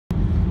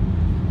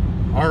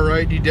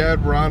Alrighty,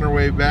 Dad, we're on our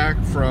way back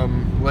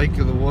from Lake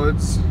of the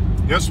Woods.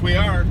 Yes, we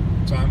are,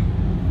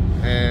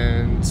 son.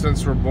 And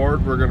since we're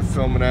bored, we're going to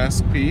film an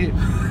Ask Pete.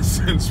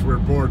 Since we're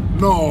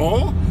bored?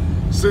 No.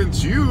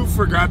 Since you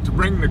forgot to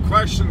bring the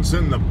questions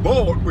in the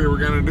boat, we were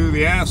going to do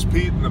the Ask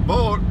Pete in the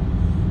boat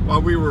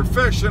while we were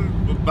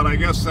fishing, but I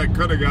guess that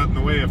could have got in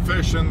the way of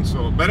fishing.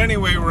 But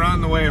anyway, we're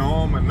on the way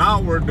home, and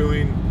now we're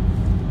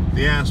doing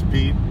the Ask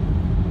Pete.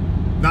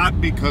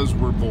 Not because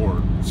we're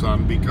bored,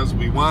 son, because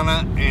we want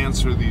to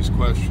answer these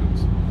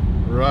questions.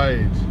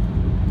 Right.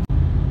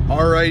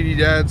 Alrighty,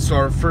 Dad, so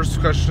our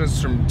first question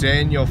is from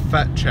Daniel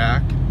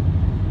Fetchak,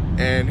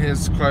 and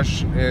his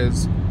question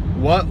is,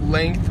 what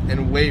length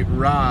and weight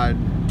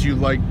rod do you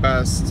like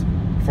best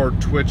for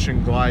twitch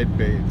and glide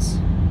baits?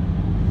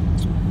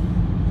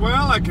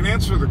 Well, I can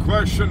answer the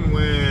question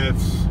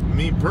with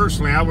me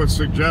personally. I would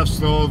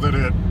suggest, though, that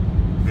it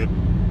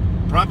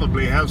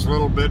probably has a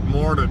little bit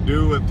more to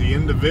do with the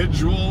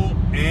individual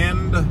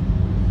and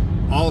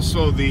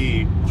also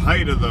the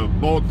height of the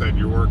boat that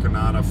you're working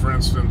on. For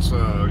instance,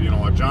 you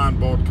know, a John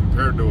boat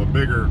compared to a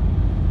bigger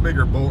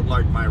boat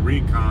like my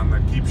Recon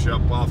that keeps you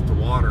up off the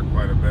water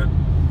quite a bit.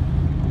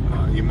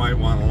 You might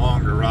want a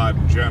longer rod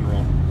in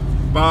general.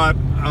 But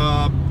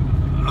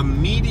a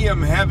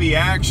medium heavy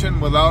action,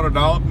 without a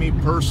doubt, me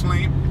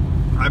personally,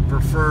 I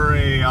prefer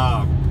a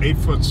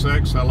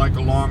 8'6". I like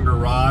a longer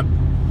rod.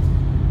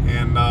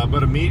 And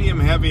but a medium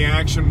heavy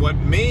action, what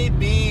may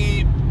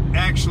be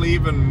actually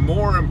even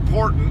more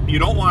important, you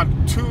don't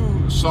want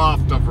too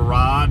soft of a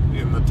rod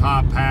in the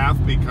top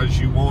half because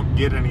you won't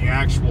get any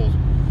actual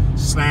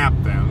snap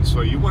then.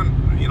 So you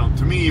wouldn't, you know,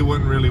 to me, you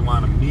wouldn't really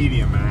want a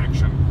medium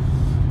action.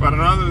 But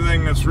another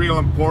thing that's real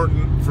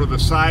important for the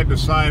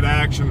side-to-side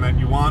action that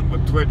you want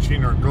with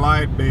twitching or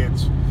glide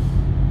baits,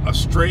 a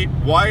straight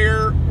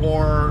wire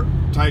or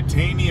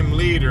titanium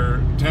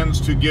leader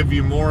tends to give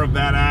you more of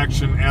that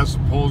action as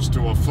opposed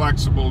to a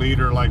flexible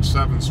leader like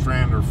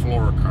 7-strand or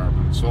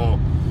fluorocarbon. So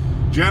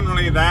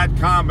generally that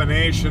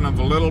combination of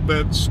a little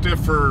bit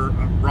stiffer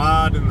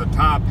rod in the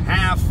top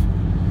half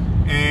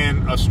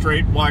and a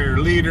straight wire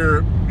leader,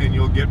 and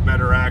you'll get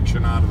better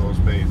action out of those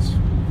baits.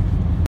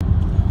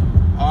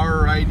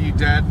 Alrighty,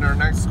 Dad, and our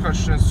next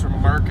question is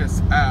from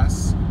Marcus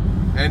S.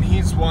 And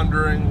he's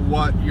wondering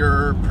what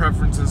your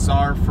preferences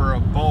are for a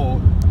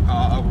boat,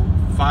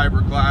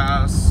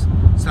 fiberglass,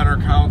 center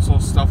console,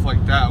 stuff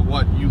like that,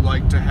 what you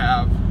like to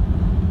have.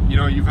 You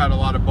know, you've had a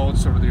lot of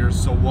boats over the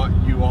years, so what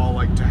you all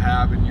like to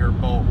have in your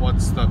boat.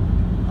 What's the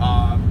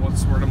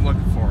word I'm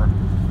looking for?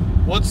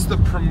 What's the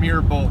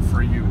premier boat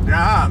for you?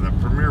 Yeah, the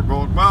premier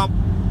boat. Well,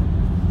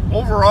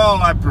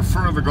 overall, I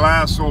prefer the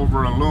glass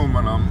over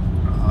aluminum.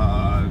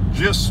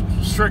 Just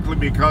strictly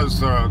because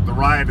the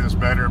ride is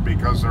better,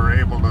 because they're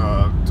able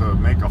to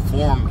make a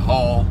formed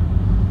hull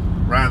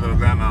rather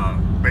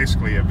than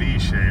basically a V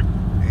shape.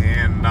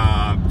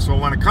 And so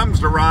when it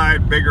comes to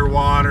ride, bigger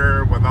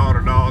water, without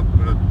a doubt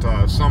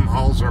that some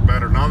hulls are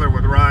better than other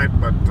with ride,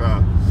 but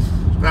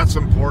that's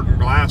important.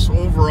 Glass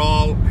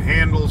overall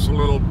handles a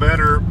little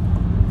better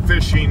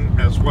fishing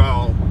as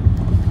well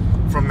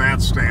from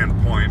that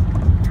standpoint.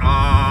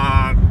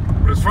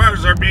 As far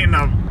as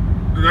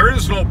there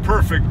is no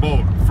perfect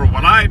boat. For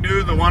what I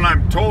do, the one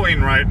I'm towing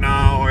right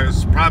now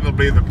is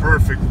probably the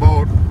perfect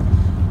boat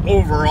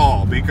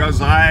overall,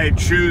 because I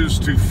choose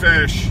to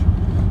fish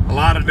a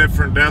lot of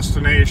different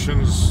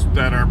destinations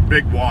that are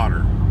big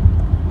water.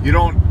 You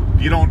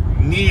don't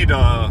need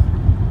a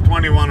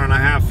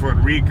 21.5-foot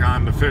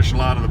Recon to fish a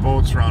lot of the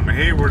boats around the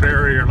Hayward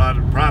area.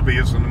 Probably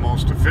isn't the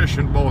most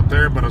efficient boat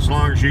there, but as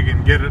long as you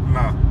can get it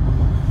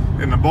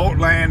in the boat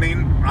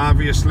landing,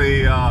 obviously,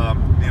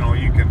 you know,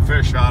 you can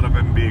fish out of it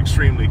and be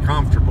extremely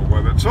comfortable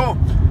with it. So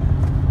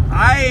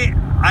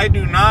I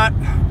do not,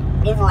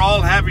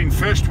 overall, having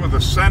fished with a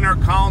center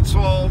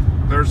console,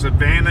 there's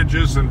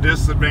advantages and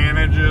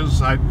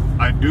disadvantages.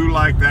 I do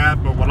like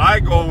that, but what I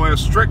go with,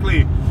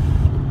 strictly,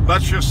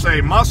 let's just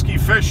say musky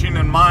fishing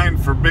in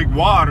mind for big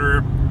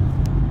water,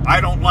 I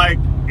don't like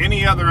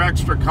any other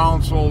extra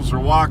consoles or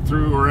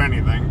walkthrough or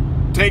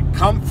anything. Take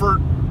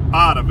comfort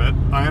out of it.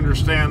 I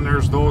understand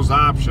there's those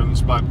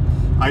options, but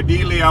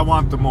ideally I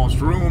want the most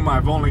room.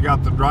 I've only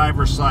got the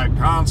driver's side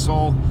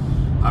console.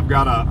 I've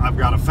got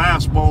a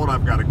fast boat.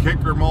 I've got a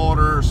kicker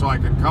motor, so I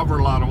can cover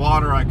a lot of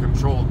water. I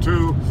control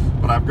too,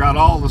 but I've got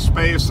all the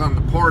space on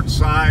the port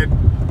side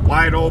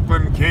wide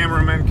open.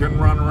 Cameramen can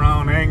run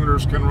around,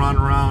 anglers can run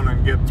around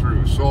and get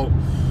through. So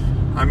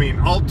I mean,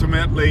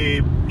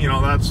 ultimately, you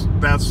know,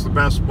 that's the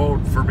best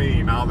boat for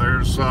me. Now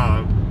there's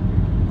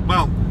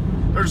well,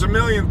 there's a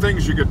million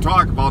things you could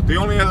talk about. The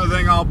only other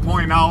thing I'll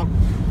point out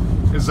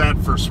is that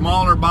for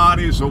smaller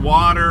bodies of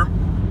water,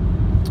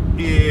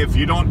 if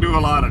you don't do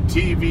a lot of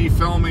TV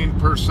filming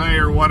per se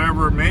or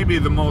whatever, maybe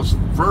the most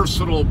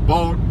versatile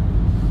boat,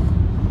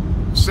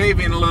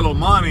 saving a little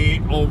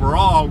money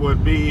overall,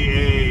 would be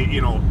a,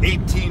 you know,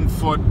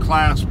 18-foot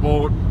class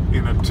boat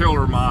in a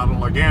tiller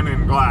model, again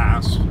in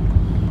glass,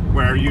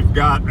 where you've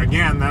got,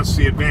 again, that's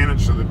the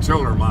advantage of the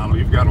tiller model.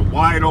 You've got a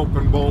wide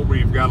open boat where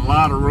you've got a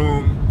lot of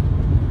room,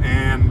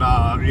 and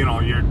you know,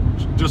 you're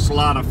just a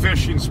lot of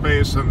fishing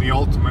space and the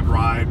ultimate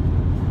ride,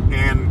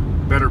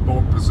 and better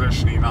boat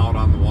positioning out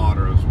on the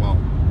water as well.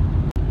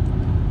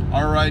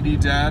 Alrighty,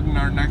 Dad, and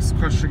our next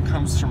question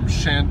comes from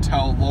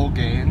Chantel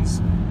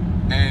Logains,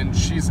 and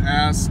she's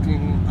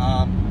asking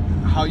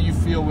how you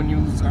feel when you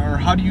lose, or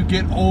how do you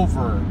get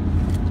over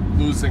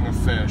losing a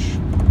fish,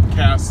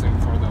 casting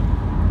for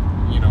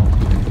them, you know,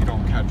 if you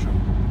don't catch them.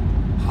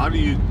 How do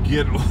you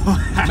get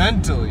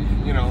mentally,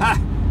 you know?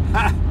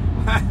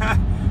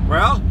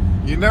 Well,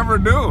 you never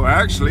do.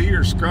 Actually,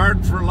 you're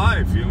scarred for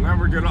life. You'll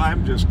never get.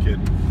 I'm just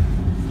kidding.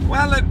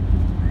 Well,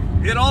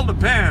 it all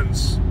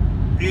depends.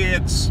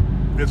 It's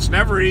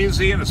never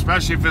easy, and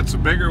especially if it's a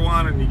bigger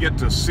one and you get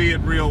to see it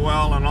real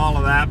well and all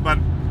of that. But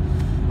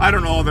I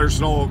don't know. There's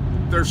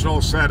no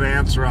set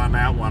answer on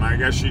that one. I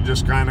guess you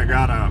just kind of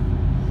gotta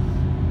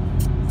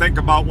think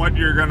about what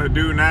you're gonna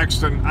do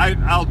next. And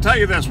I'll tell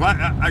you this.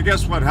 I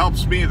guess what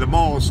helps me the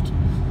most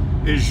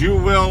is you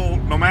will,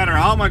 no matter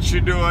how much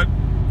you do it,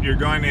 you're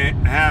going to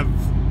have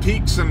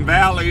peaks and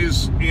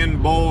valleys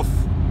in both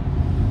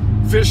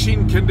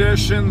fishing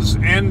conditions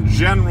and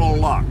general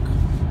luck.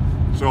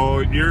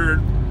 So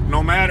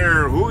no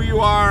matter who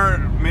you are,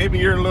 maybe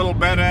you're a little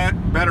better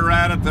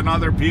at it than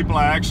other people.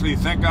 I actually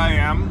think I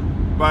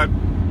am, but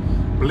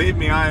believe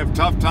me, I have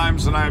tough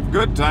times and I have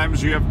good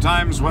times. You have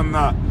times when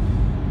the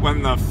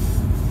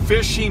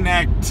fishing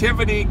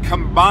activity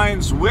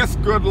combines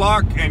with good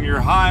luck and you're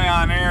high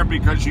on air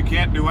because you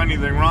can't do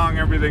anything wrong,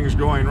 everything's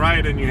going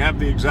right, and you have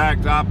the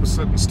exact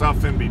opposite and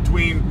stuff in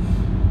between.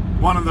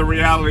 One of the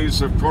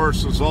realities, of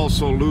course, is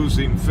also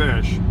losing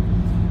fish.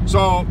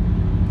 So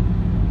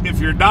if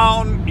you're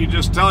down, you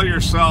just tell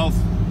yourself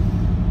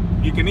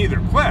you can either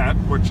quit,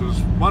 which is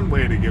one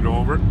way to get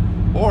over it,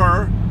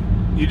 or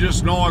you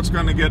just know it's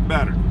going to get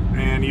better,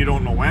 and you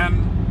don't know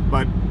when,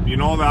 but you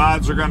know the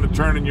odds are going to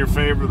turn in your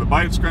favor. The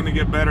bite's going to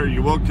get better.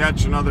 You will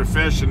catch another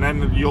fish, and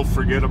then you'll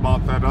forget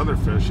about that other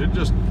fish. It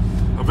just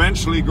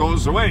eventually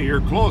goes away.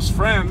 Your close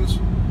friends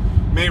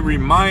may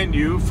remind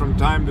you from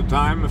time to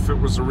time if it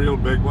was a real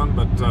big one,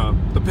 but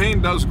the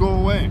pain does go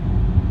away.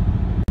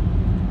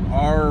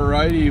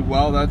 Alrighty,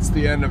 well, that's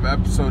the end of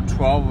episode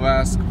 12 of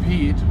Ask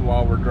Pete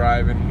while we're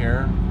driving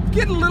here.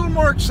 Get a little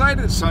more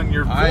excited, son.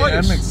 Your voice. I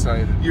am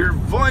excited. Your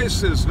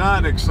voice is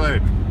not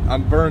excited.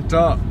 I'm burnt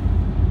up.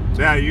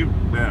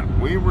 Yeah,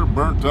 we were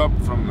burnt up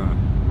from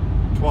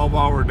the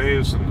 12-hour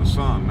days in the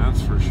sun,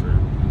 that's for sure.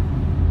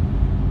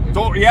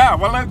 So, yeah,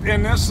 well,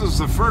 and this is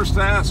the first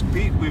Ask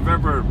Pete we've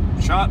ever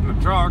shot in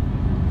a truck,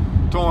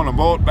 towing a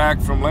boat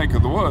back from Lake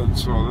of the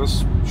Woods, so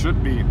this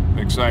should be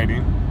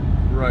exciting.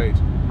 Right.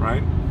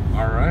 Right?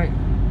 All right.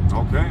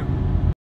 Okay.